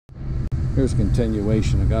Here's a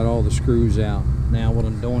continuation. I got all the screws out. Now what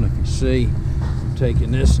I'm doing, if you see, I'm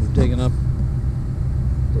taking this and digging up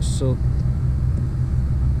the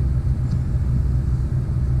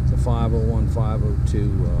 501,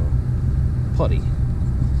 502 putty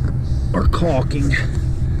or caulking.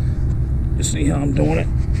 You see how I'm doing it?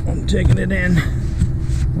 I'm taking it in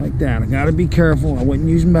like that. I gotta be careful. I wouldn't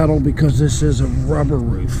use metal because this is a rubber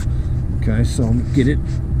roof. Okay, so I'm gonna get it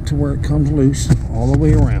to where it comes loose all the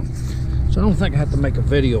way around. So I don't think I have to make a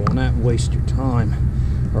video on that and waste your time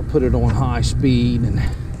or put it on high speed. And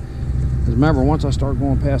because remember, once I start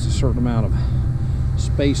going past a certain amount of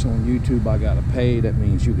space on YouTube, I gotta pay. That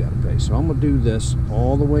means you gotta pay. So I'm gonna do this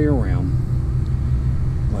all the way around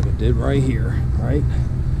like I did right here, right?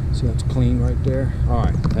 See how it's clean right there? All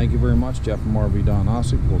right, thank you very much, Jeff from RV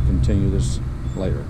Diagnostic. We'll continue this later.